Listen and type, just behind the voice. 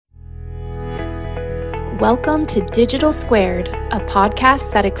Welcome to Digital Squared, a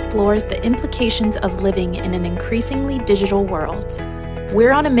podcast that explores the implications of living in an increasingly digital world.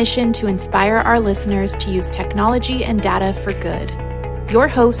 We're on a mission to inspire our listeners to use technology and data for good. Your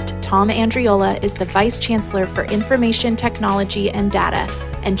host, Tom Andriola, is the Vice Chancellor for Information Technology and Data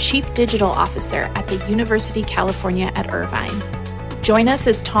and Chief Digital Officer at the University of California at Irvine. Join us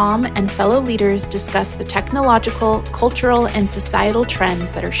as Tom and fellow leaders discuss the technological, cultural, and societal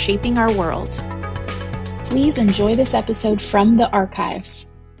trends that are shaping our world. Please enjoy this episode from the archives.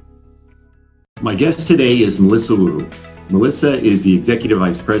 My guest today is Melissa Wu. Melissa is the Executive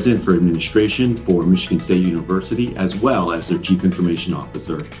Vice President for Administration for Michigan State University, as well as their Chief Information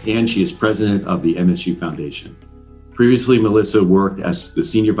Officer, and she is President of the MSU Foundation. Previously, Melissa worked as the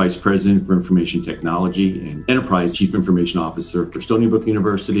Senior Vice President for Information Technology and Enterprise Chief Information Officer for Stony Brook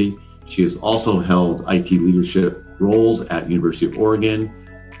University. She has also held IT leadership roles at University of Oregon,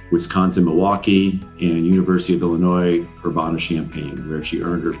 Wisconsin-Milwaukee, and University of Illinois, Urbana-Champaign, where she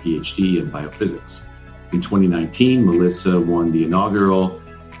earned her PhD in biophysics. In 2019, Melissa won the inaugural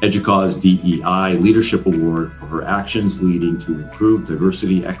EDUCAUSE DEI Leadership Award for her actions leading to improved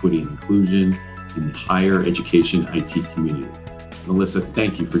diversity, equity, and inclusion in the higher education IT community. Melissa,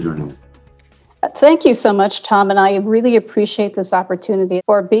 thank you for joining us. Thank you so much, Tom, and I really appreciate this opportunity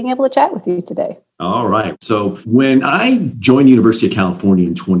for being able to chat with you today. All right. So when I joined the University of California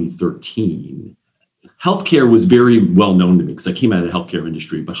in 2013, healthcare was very well known to me because I came out of the healthcare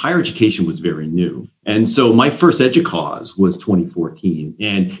industry, but higher education was very new. And so my first EDUCAUSE was 2014.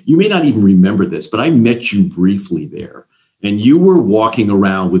 And you may not even remember this, but I met you briefly there. And you were walking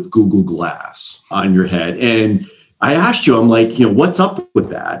around with Google Glass on your head. And I asked you, I'm like, what's up with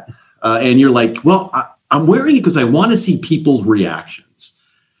that? And you're like, well, I'm wearing it because I want to see people's reactions.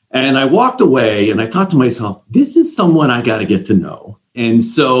 And I walked away and I thought to myself, this is someone I got to get to know. And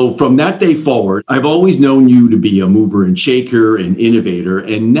so from that day forward, I've always known you to be a mover and shaker and innovator.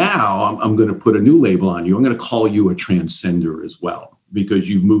 And now I'm going to put a new label on you. I'm going to call you a transcender as well, because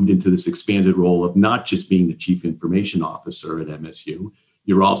you've moved into this expanded role of not just being the Chief Information Officer at MSU,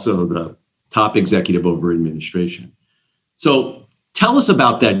 you're also the top executive over administration. So tell us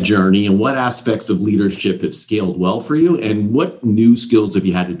about that journey and what aspects of leadership have scaled well for you, and what new skills have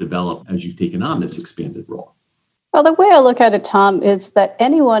you had to develop as you've taken on this expanded role? Well, the way I look at it, Tom, is that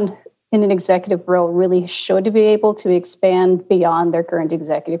anyone in an executive role really should be able to expand beyond their current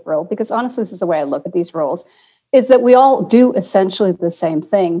executive role, because honestly, this is the way I look at these roles, is that we all do essentially the same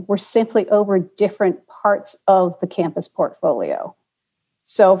thing. We're simply over different parts of the campus portfolio.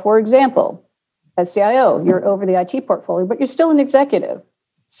 So, for example, as CIO, you're over the IT portfolio, but you're still an executive.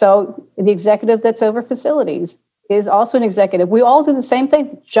 So the executive that's over facilities is also an executive. We all do the same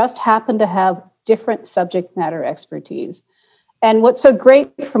thing, just happen to have different subject matter expertise. And what's so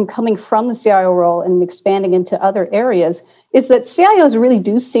great from coming from the CIO role and expanding into other areas is that CIOs really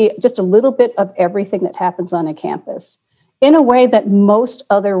do see just a little bit of everything that happens on a campus in a way that most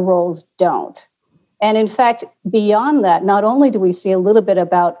other roles don't. And in fact, beyond that, not only do we see a little bit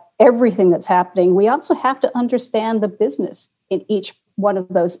about everything that's happening, we also have to understand the business in each one of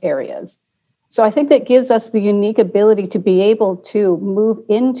those areas. So I think that gives us the unique ability to be able to move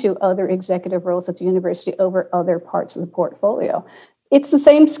into other executive roles at the university over other parts of the portfolio. It's the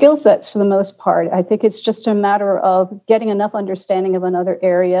same skill sets for the most part. I think it's just a matter of getting enough understanding of another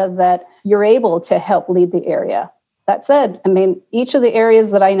area that you're able to help lead the area. That said, each of the areas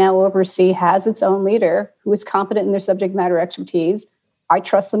that I now oversee has its own leader who is competent in their subject matter expertise. I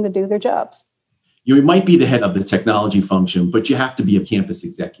trust them to do their jobs. You might be the head of the technology function, but you have to be a campus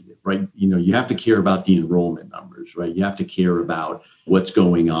executive, right? You have to care about the enrollment numbers, right? You have to care about what's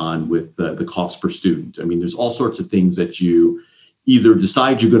going on with the cost per student. There's all sorts of things that you either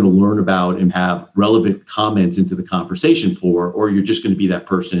decide you're going to learn about and have relevant comments into the conversation for, or you're just going to be that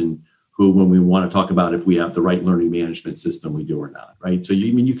person who, when we want to talk about if we have the right learning management system, we do or not, right? So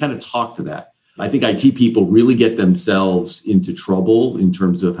you kind of talk to that. I think IT people really get themselves into trouble in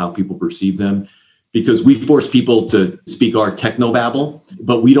terms of how people perceive them, because we force people to speak our technobabble,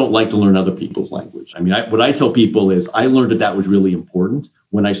 but we don't like to learn other people's language. What I tell people is I learned that was really important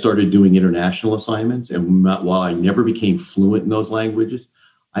when I started doing international assignments. And while I never became fluent in those languages,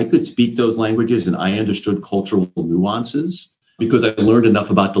 I could speak those languages and I understood cultural nuances because I learned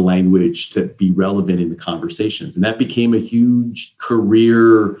enough about the language to be relevant in the conversations. And that became a huge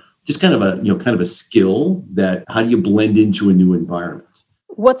career, just kind of a skill that how do you blend into a new environment?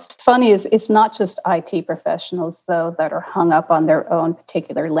 What's funny is it's not just IT professionals, though, that are hung up on their own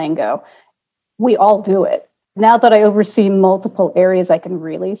particular lingo. We all do it. Now that I oversee multiple areas, I can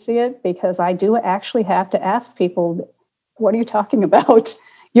really see it because I do actually have to ask people, what are you talking about?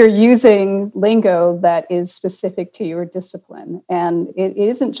 you're using lingo that is specific to your discipline. And it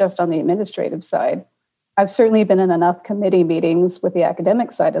isn't just on the administrative side. I've certainly been in enough committee meetings with the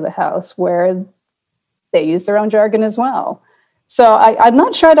academic side of the house where they use their own jargon as well. So I'm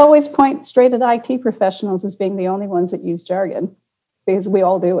not sure I'd always point straight at IT professionals as being the only ones that use jargon, because we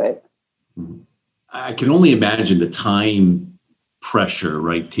all do it. I can only imagine the time pressure,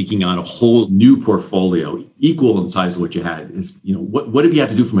 right? Taking on a whole new portfolio, equal in size of what you had. Is, what have you had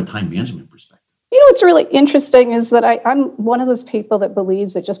to do from a time management perspective? What's really interesting is that I'm one of those people that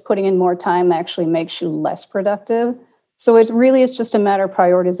believes that just putting in more time actually makes you less productive. So it really is just a matter of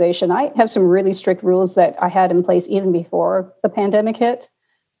prioritization. I have some really strict rules that I had in place even before the pandemic hit.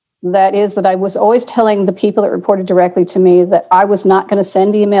 That is that I was always telling the people that reported directly to me that I was not going to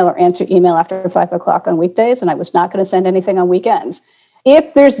send email or answer email after 5 o'clock on weekdays, and I was not going to send anything on weekends.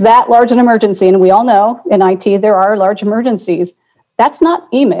 If there's that large an emergency, and we all know in IT there are large emergencies, that's not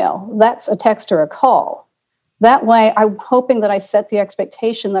email, that's a text or a call. That way, I'm hoping that I set the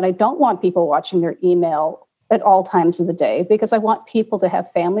expectation that I don't want people watching their email at all times of the day, because I want people to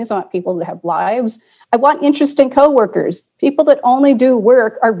have families, I want people to have lives, I want interesting coworkers. People that only do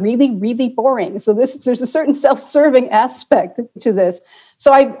work are really, really boring. So there's a certain self-serving aspect to this.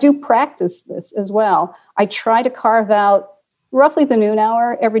 So I do practice this as well. I try to carve out roughly the noon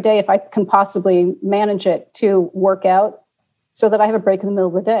hour every day, if I can possibly manage it, to work out so that I have a break in the middle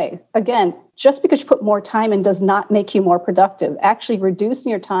of the day. Again, just because you put more time in does not make you more productive. Actually, reducing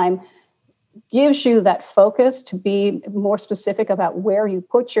your time gives you that focus to be more specific about where you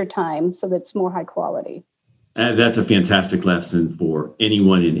put your time so that it's more high quality. That's a fantastic lesson for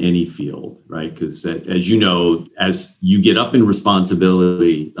anyone in any field, right? Because as you know, as you get up in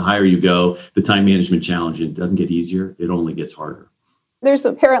responsibility, the higher you go, the time management challenge, it doesn't get easier, it only gets harder. There's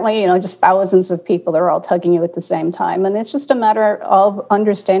apparently, just thousands of people that are all tugging you at the same time. And it's just a matter of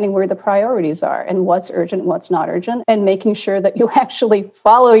understanding where the priorities are and what's urgent, what's not urgent, and making sure that you actually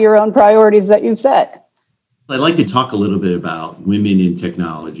follow your own priorities that you've set. I'd like to talk a little bit about women in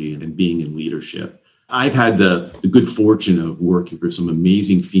technology and being in leadership. I've had the good fortune of working for some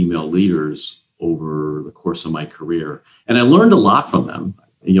amazing female leaders over the course of my career. And I learned a lot from them,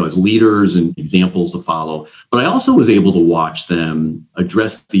 as leaders and examples to follow. But I also was able to watch them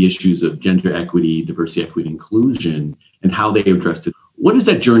address the issues of gender equity, diversity, equity, inclusion, and how they addressed it. What has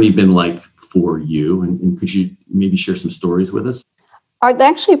that journey been like for you? And could you maybe share some stories with us? I've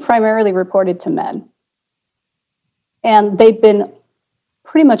actually primarily reported to men. And they've been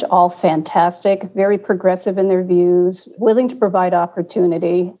pretty much all fantastic, very progressive in their views, willing to provide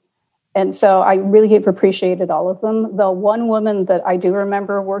opportunity. And so I really have appreciated all of them. The one woman that I do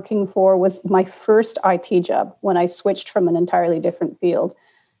remember working for was my first IT job when I switched from an entirely different field.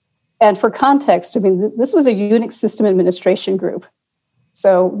 And for context, this was a Unix system administration group.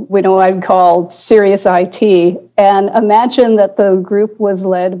 So we know I'd call serious IT. And imagine that the group was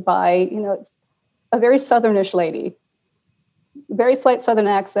led by, a very Southernish lady. Very slight Southern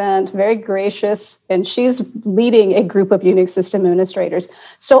accent, very gracious, and she's leading a group of Unix system administrators.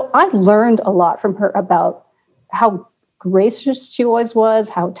 So I learned a lot from her about how gracious she always was,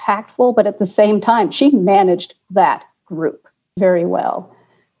 how tactful, but at the same time, she managed that group very well.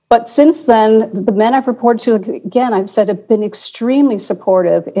 But since then, the men I've reported to, again, I've said have been extremely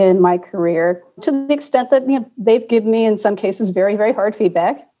supportive in my career, to the extent that they've given me, in some cases, very, very hard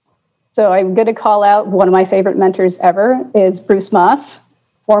feedback. So I'm going to call out one of my favorite mentors ever is Bruce Moss,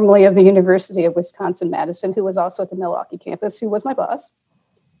 formerly of the University of Wisconsin-Madison, who was also at the Milwaukee campus, who was my boss.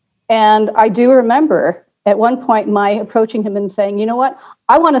 And I do remember at one point my approaching him and saying,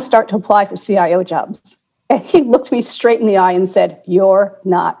 I want to start to apply for CIO jobs. And he looked me straight in the eye and said, "You're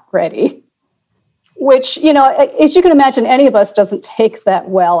not ready." Which, as you can imagine, any of us doesn't take that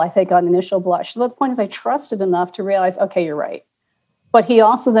well, I think, on initial blush. But the point is I trusted enough to realize, okay, you're right. But he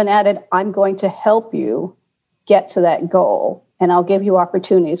also then added, I'm going to help you get to that goal, and I'll give you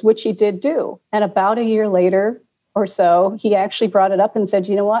opportunities, which he did do. And about a year later or so, he actually brought it up and said,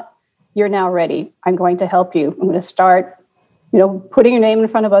 you know what? You're now ready. I'm going to help you. I'm going to start, putting your name in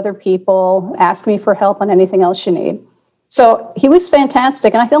front of other people, ask me for help on anything else you need. So he was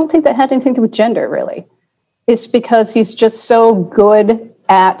fantastic. And I don't think that had anything to do with gender, really. It's because he's just so good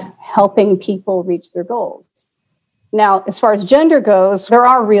at helping people reach their goals. Now, as far as gender goes, there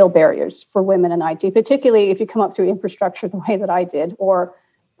are real barriers for women in IT, particularly if you come up through infrastructure the way that I did, or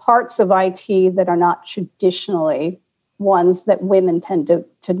parts of IT that are not traditionally ones that women tend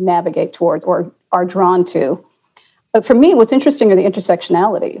to navigate towards or are drawn to. But for me, what's interesting are the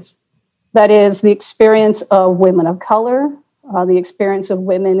intersectionalities. That is the experience of women of color, the experience of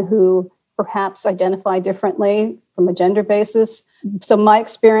women who perhaps identify differently from a gender basis. So my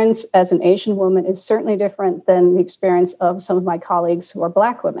experience as an Asian woman is certainly different than the experience of some of my colleagues who are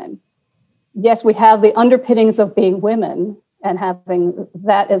Black women. Yes, we have the underpinnings of being women and having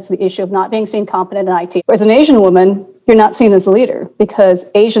that as the issue of not being seen competent in IT. As an Asian woman, you're not seen as a leader because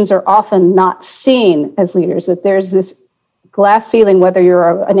Asians are often not seen as leaders. That there's this glass ceiling, whether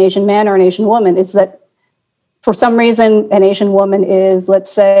you're an Asian man or an Asian woman, is that for some reason, an Asian woman is,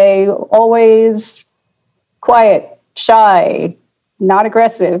 let's say, always quiet, shy, not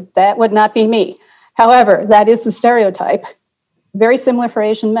aggressive. That would not be me. However, that is the stereotype. Very similar for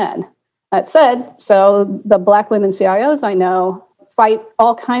Asian men. That said, so the Black women CIOs I know fight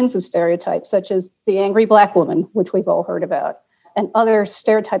all kinds of stereotypes, such as the angry Black woman, which we've all heard about, and other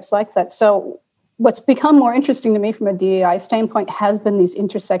stereotypes like that. So what's become more interesting to me from a DEI standpoint has been these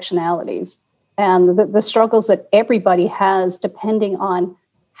intersectionalities and the struggles that everybody has depending on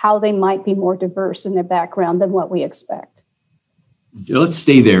how they might be more diverse in their background than what we expect. Let's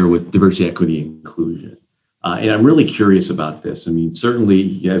stay there with diversity, equity, and inclusion. And I'm really curious about this. I mean,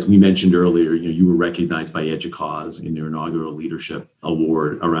 certainly, as we mentioned earlier, you were recognized by EDUCAUSE in their inaugural leadership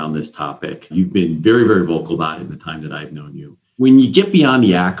award around this topic. You've been very, very vocal about it in the time that I've known you. When you get beyond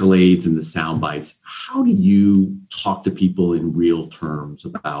the accolades and the sound bites, how do you talk to people in real terms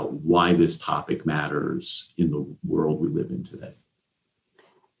about why this topic matters in the world we live in today?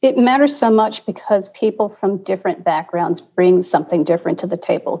 It matters so much because people from different backgrounds bring something different to the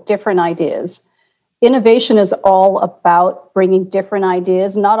table, different ideas. Innovation is all about bringing different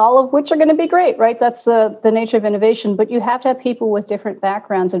ideas, not all of which are going to be great, right? That's the nature of innovation, but you have to have people with different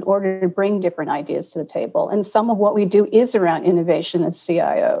backgrounds in order to bring different ideas to the table. And some of what we do is around innovation as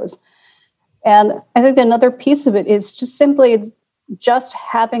CIOs. And I think another piece of it is just simply just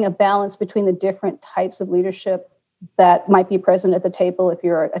having a balance between the different types of leadership that might be present at the table if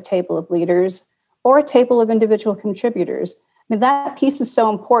you're a table of leaders or a table of individual contributors. I mean, that piece is so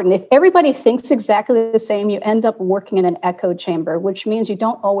important. If everybody thinks exactly the same, you end up working in an echo chamber, which means you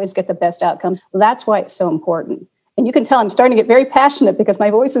don't always get the best outcomes. That's why it's so important. And you can tell I'm starting to get very passionate because my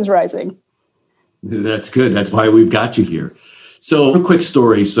voice is rising. That's good. That's why we've got you here. So a quick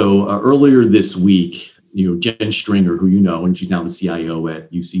story. So earlier this week, Jen Stringer, who you know, and she's now the CIO at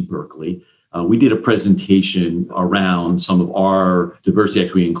UC Berkeley, we did a presentation around some of our diversity,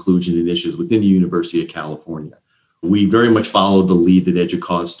 equity, and inclusion initiatives within the University of California. We very much followed the lead that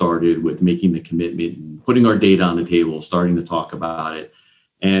EDUCAUSE started with making the commitment and putting our data on the table, starting to talk about it.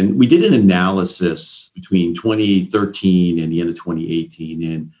 And we did an analysis between 2013 and the end of 2018.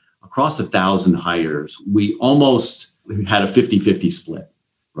 And across 1,000 hires, we almost had a 50-50 split,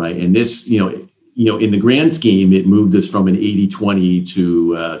 right? And this, in the grand scheme, it moved us from an 80-20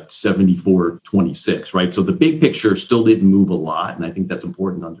 to 74-26, right? So the big picture still didn't move a lot. And I think that's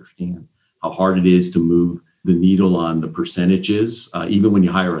important to understand how hard it is to move the needle on the percentages, even when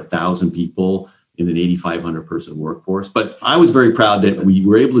you hire 1,000 people in an 8,500 person workforce. But I was very proud that we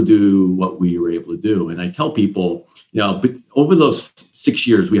were able to do what we were able to do. And I tell people, but over those 6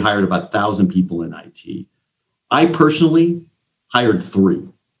 years, we hired about 1,000 people in IT. I personally hired 3.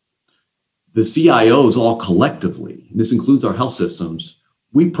 The CIOs all collectively, and this includes our health systems,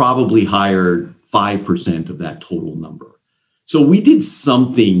 we probably hired 5% of that total number. So we did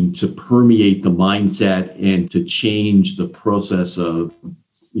something to permeate the mindset and to change the process of,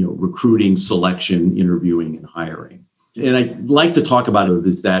 recruiting, selection, interviewing, and hiring. And I'd like to talk about it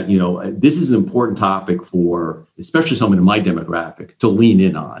is that, this is an important topic for, especially someone in my demographic, to lean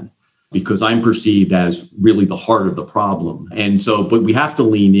in on, because I'm perceived as really the heart of the problem. And so, but we have to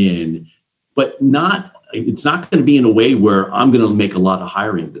lean in, but it's not going to be in a way where I'm going to make a lot of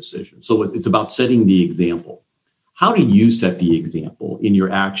hiring decisions. So it's about setting the example. How do you set the example in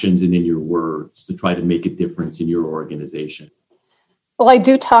your actions and in your words to try to make a difference in your organization? Well, I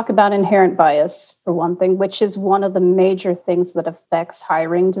do talk about inherent bias, for one thing, which is one of the major things that affects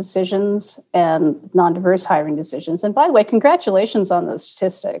hiring decisions and non-diverse hiring decisions. And by the way, congratulations on those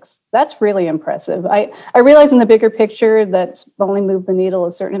statistics. That's really impressive. I realize in the bigger picture that only moved the needle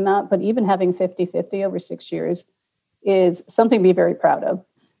a certain amount, but even having 50-50 over 6 years is something to be very proud of.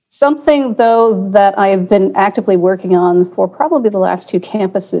 Something, though, that I've been actively working on for probably the last 2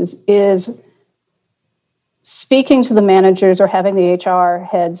 campuses is speaking to the managers or having the HR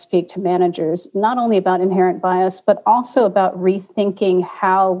head speak to managers, not only about inherent bias, but also about rethinking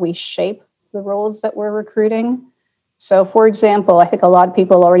how we shape the roles that we're recruiting. So, for example, I think a lot of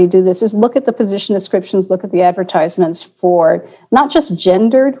people already do this, is look at the position descriptions, look at the advertisements for not just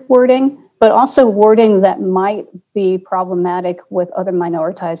gendered wording, but also wording that might be problematic with other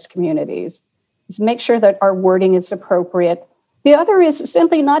minoritized communities. Just make sure that our wording is appropriate. The other is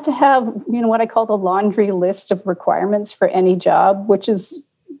simply not to have, what I call the laundry list of requirements for any job, which is,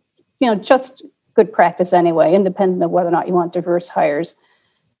 just good practice anyway, independent of whether or not you want diverse hires.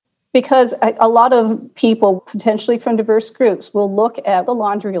 Because a lot of people, potentially from diverse groups, will look at the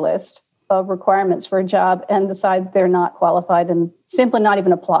laundry list of requirements for a job and decide they're not qualified and simply not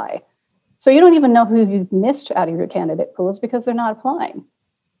even apply. So you don't even know who you've missed out of your candidate pools because they're not applying.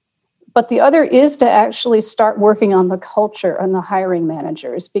 But the other is to actually start working on the culture and the hiring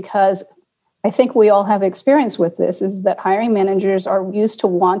managers, because I think we all have experience with this, is that hiring managers are used to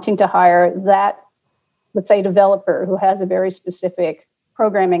wanting to hire that, let's say, developer who has a very specific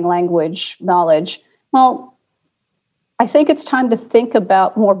programming language knowledge. Well, I think it's time to think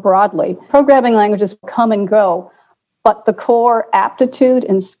about more broadly. Programming languages come and go, but the core aptitude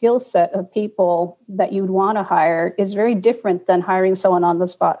and skill set of people that you'd want to hire is very different than hiring someone on the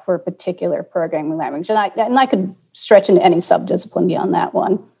spot for a particular programming language. And I could stretch into any subdiscipline beyond that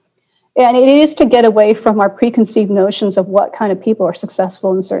one. And it is to get away from our preconceived notions of what kind of people are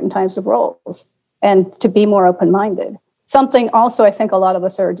successful in certain types of roles and to be more open-minded. Something also I think a lot of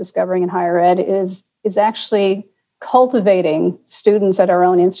us are discovering in higher ed is actually cultivating students at our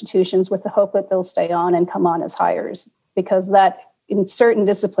own institutions with the hope that they'll stay on and come on as hires, because that in certain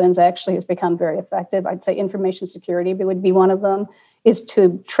disciplines actually has become very effective. I'd say information security would be one of them, is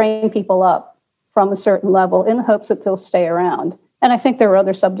to train people up from a certain level in the hopes that they'll stay around. And I think there are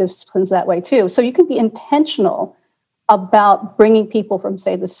other subdisciplines that way too. So you can be intentional about bringing people from,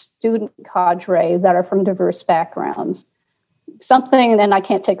 say, the student cadre that are from diverse backgrounds. Something, and I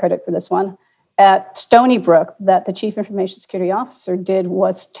can't take credit for this one, at Stony Brook that the Chief Information Security Officer did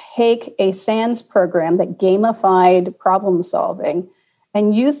was take a SANS program that gamified problem solving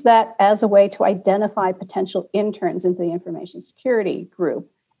and use that as a way to identify potential interns into the information security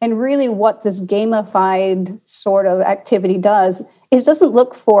group. And really what this gamified sort of activity does is doesn't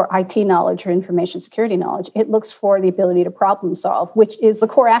look for IT knowledge or information security knowledge. It looks for the ability to problem solve, which is the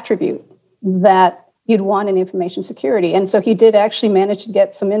core attribute that you'd want in information security. And so he did actually manage to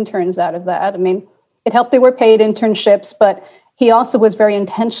get some interns out of that. I mean, it helped they were paid internships, but he also was very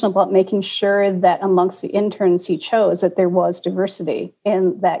intentional about making sure that amongst the interns he chose that there was diversity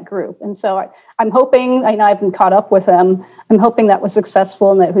in that group. And so I'm hoping, I know I haven't caught up with him, I'm hoping that was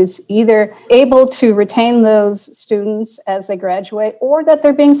successful and that he's either able to retain those students as they graduate or that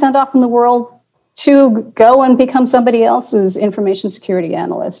they're being sent off in the world to go and become somebody else's information security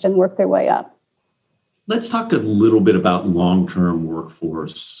analyst and work their way up. Let's talk a little bit about long-term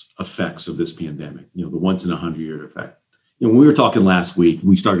workforce effects of this pandemic, the once in a 100-year effect. When we were talking last week,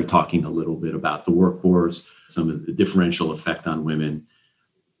 we started talking a little bit about the workforce, some of the differential effect on women.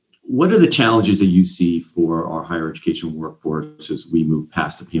 What are the challenges that you see for our higher education workforce as we move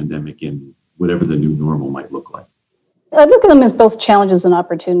past the pandemic and whatever the new normal might look like? I look at them as both challenges and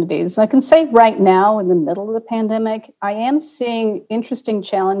opportunities. I can say right now, in the middle of the pandemic, I am seeing interesting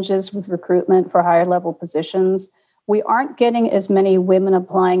challenges with recruitment for higher level positions. We aren't getting as many women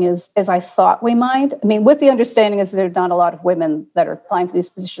applying as I thought we might. I mean, with the understanding is there are not a lot of women that are applying for these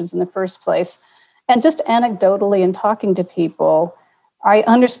positions in the first place. And just anecdotally in talking to people, I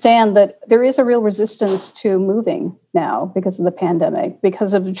understand that there is a real resistance to moving now because of the pandemic,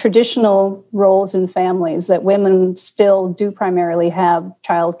 because of the traditional roles in families that women still do primarily have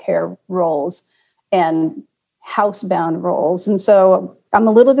childcare roles and housebound roles. And so I'm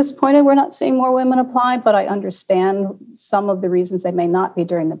a little disappointed we're not seeing more women apply, but I understand some of the reasons they may not be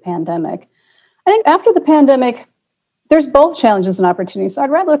during the pandemic. I think after the pandemic, there's both challenges and opportunities. So I'd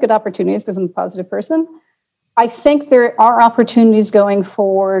rather look at opportunities because I'm a positive person. I think there are opportunities going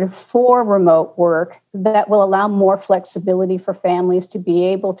forward for remote work that will allow more flexibility for families to be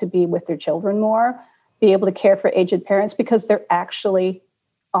able to be with their children more, be able to care for aged parents because they're actually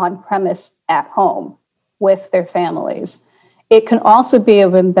on premise at home with their families. It can also be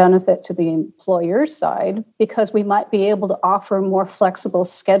of a benefit to the employer side because we might be able to offer more flexible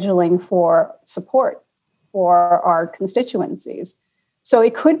scheduling for support for our constituencies. So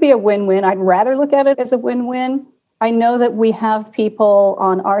it could be a win-win. I'd rather look at it as a win-win. I know that we have people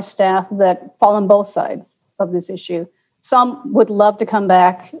on our staff that fall on both sides of this issue. Some would love to come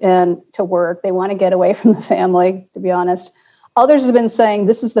back and to work. They want to get away from the family, to be honest. Others have been saying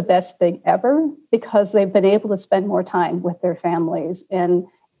this is the best thing ever because they've been able to spend more time with their families and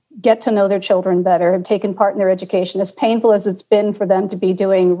get to know their children better, have taken part in their education, as painful as it's been for them to be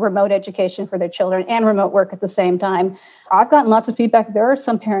doing remote education for their children and remote work at the same time. I've gotten lots of feedback. There are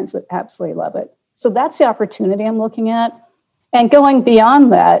some parents that absolutely love it. So that's the opportunity I'm looking at. And going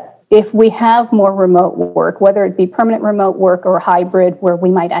beyond that, if we have more remote work, whether it be permanent remote work or hybrid, where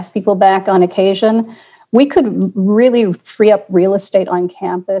we might ask people back on occasion, we could really free up real estate on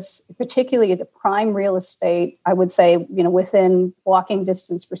campus, particularly the prime real estate, I would say, within walking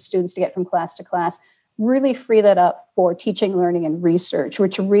distance for students to get from class to class, really free that up for teaching, learning, and research,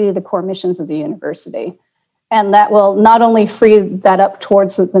 which are really the core missions of the university. And that will not only free that up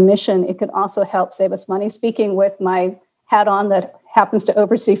towards the mission, it could also help save us money. Speaking with my hat on that happens to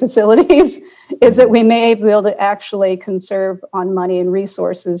oversee facilities, is that we may be able to actually conserve on money and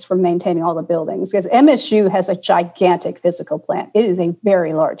resources for maintaining all the buildings. Because MSU has a gigantic physical plant. It is a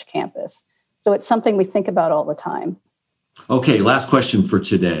very large campus. So it's something we think about all the time. Okay, last question for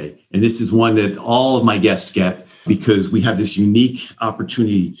today. And this is one that all of my guests get because we have this unique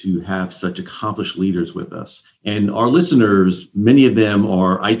opportunity to have such accomplished leaders with us. And our listeners, many of them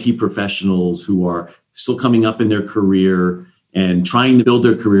are IT professionals who are still coming up in their career and trying to build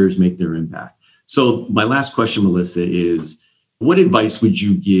their careers, make their impact. So my last question, Melissa, is what advice would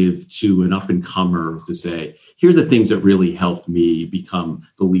you give to an up-and-comer to say, here are the things that really helped me become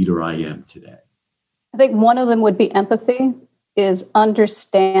the leader I am today? I think one of them would be empathy, is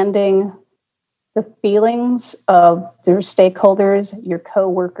understanding the feelings of their stakeholders, your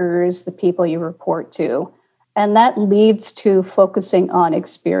coworkers, the people you report to. And that leads to focusing on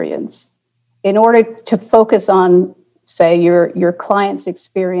experience. In order to focus on, say, your client's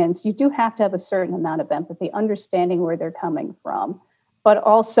experience, you do have to have a certain amount of empathy, understanding where they're coming from, but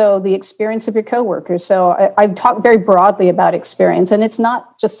also the experience of your coworkers. So I talk very broadly about experience, and it's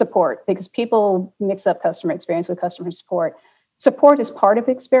not just support, because people mix up customer experience with customer support. Support is part of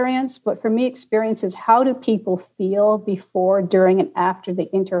experience, but for me, experience is how do people feel before, during, and after they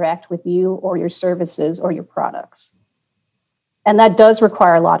interact with you or your services or your products. And that does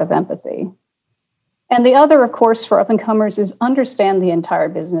require a lot of empathy. And the other, of course, for up-and-comers is understand the entire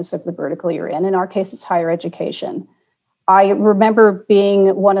business of the vertical you're in. In our case, it's higher education. I remember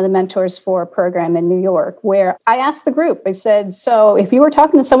being one of the mentors for a program in New York where I asked the group, I said, so if you were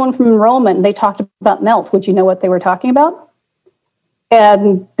talking to someone from enrollment and they talked about MELT, would you know what they were talking about?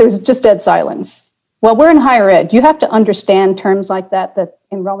 And there's just dead silence. Well, we're in higher ed. You have to understand terms like that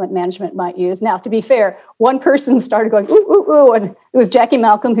enrollment management might use. Now, to be fair, one person started going, ooh, ooh, ooh, and it was Jackie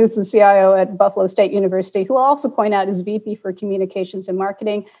Malcolm, who's the CIO at Buffalo State University, who I'll also point out is VP for Communications and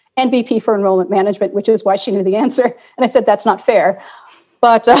Marketing and VP for Enrollment Management, which is why she knew the answer. And I said, that's not fair.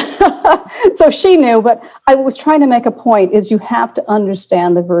 But so she knew, but I was trying to make a point is you have to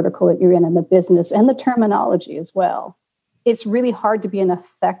understand the vertical that you're in and the business and the terminology as well. It's really hard to be an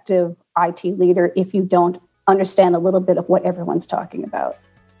effective IT leader if you don't understand a little bit of what everyone's talking about.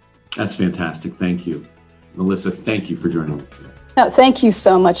 That's fantastic. Thank you. Melissa, thank you for joining us today. No, thank you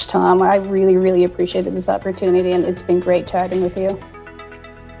so much, Tom. I really, really appreciated this opportunity, and it's been great chatting with you.